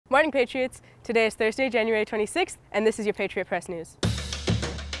Morning, Patriots! Today is Thursday, January 26th, and this is your Patriot Press News.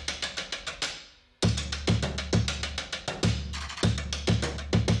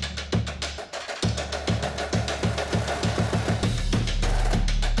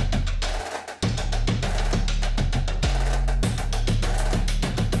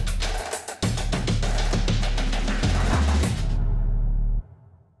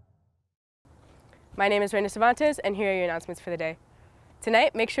 My name is Reina Cervantes, and here are your announcements for the day.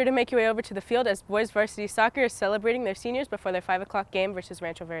 Tonight, make sure to make your way over to the field as boys varsity soccer is celebrating their seniors before their 5 o'clock game versus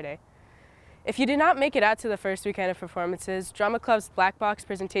Rancho Verde. If you did not make it out to the first weekend of performances, Drama Club's Black Box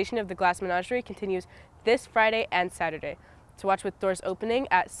presentation of The Glass Menagerie continues this Friday and Saturday. To watch with doors opening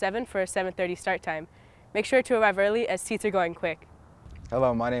at 7 for a 7:30 start time. Make sure to arrive early as seats are going quick.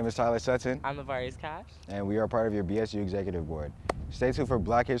 Hello, my name is Tyler Sutton. I'm Lavarius Cash. And we are part of your BSU Executive Board. Stay tuned for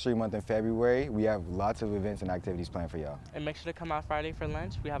Black History Month in February. We have lots of events and activities planned for y'all. And make sure to come out Friday for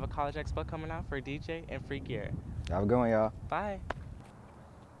lunch. We have a college expo coming out for a DJ and free gear. Have a good one, y'all. Bye.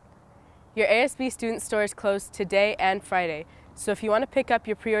 Your ASB student store is closed today and Friday, so if you want to pick up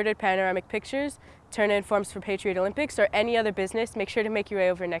your pre-ordered panoramic pictures, turn in forms for Patriot Olympics, or any other business, make sure to make your way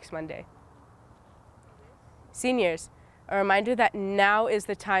over next Monday. Seniors, a reminder that now is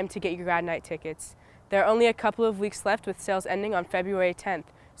the time to get your grad night tickets. There are only a couple of weeks left with sales ending on February 10th,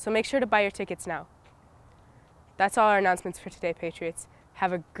 so make sure to buy your tickets now. That's all our announcements for today, Patriots.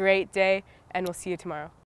 Have a great day, and we'll see you tomorrow.